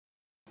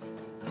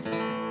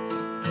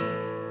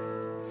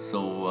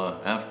So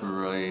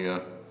after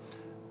I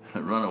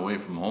run away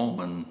from home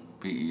in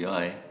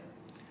PEI,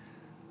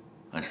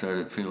 I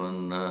started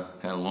feeling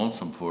kind of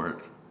lonesome for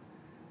it.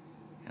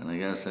 And I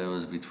guess I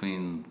was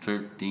between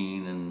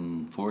 13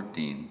 and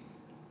 14.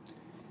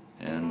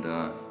 And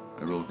I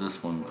wrote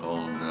this one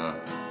called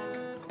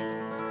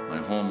My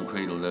Home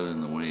Cradled Out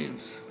in the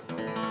Waves.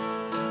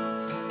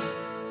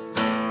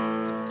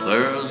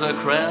 There's a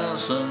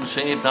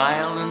crescent-shaped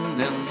island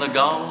in the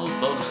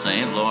Gulf of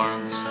St.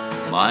 Lawrence,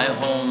 my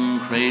home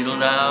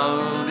cradled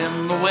out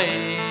in the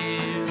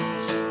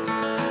waves.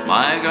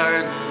 My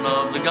garden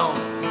of the Gulf,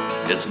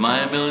 it's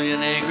my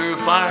million-acre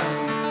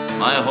farm,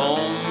 my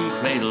home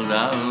cradled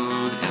out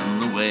in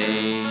the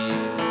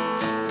waves.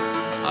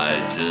 I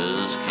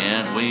just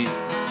can't wait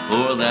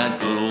for that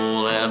good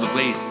old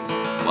Abbot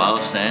while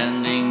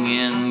standing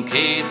in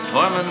Cape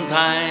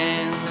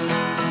Tormentine.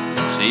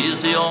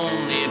 She's the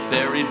only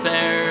fairy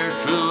fair,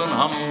 true and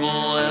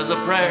humble as a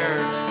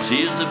prayer.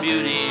 She's the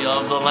beauty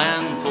of the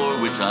land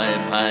for which I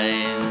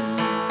pine.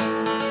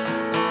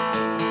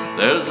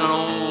 There's an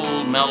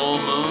old mellow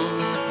moon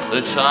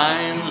that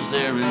shines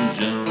there in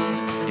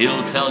June.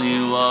 He'll tell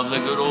you of the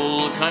good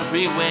old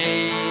country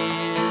ways.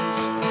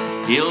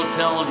 He'll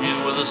tell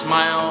you with a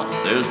smile,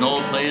 there's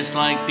no place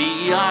like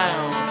PEI,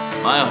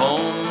 my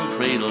home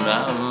cradled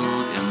out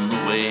in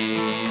the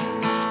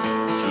waves.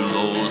 Through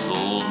those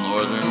old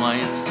northern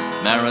lights,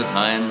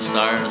 maritime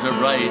stars are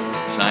bright,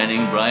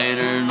 shining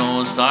brighter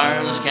no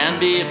stars can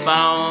be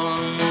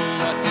found.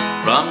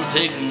 From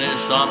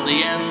Tignish on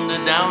the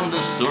end down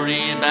to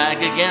Surrey back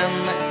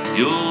again,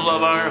 you'll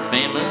love our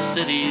famous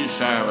city,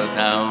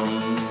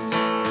 Charlottetown.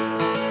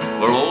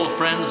 Where old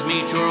friends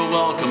meet, you're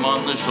welcome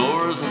on the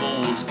shores of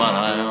old Spot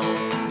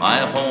Isle, my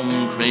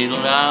home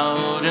cradled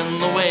out in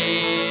the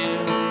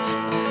waves.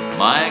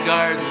 My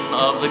garden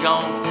of the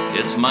Gulf,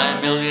 it's my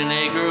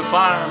million-acre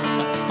farm,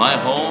 my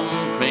home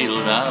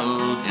cradled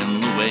out in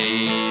the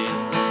waves.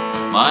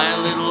 My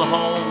little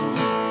home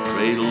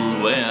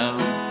cradled way out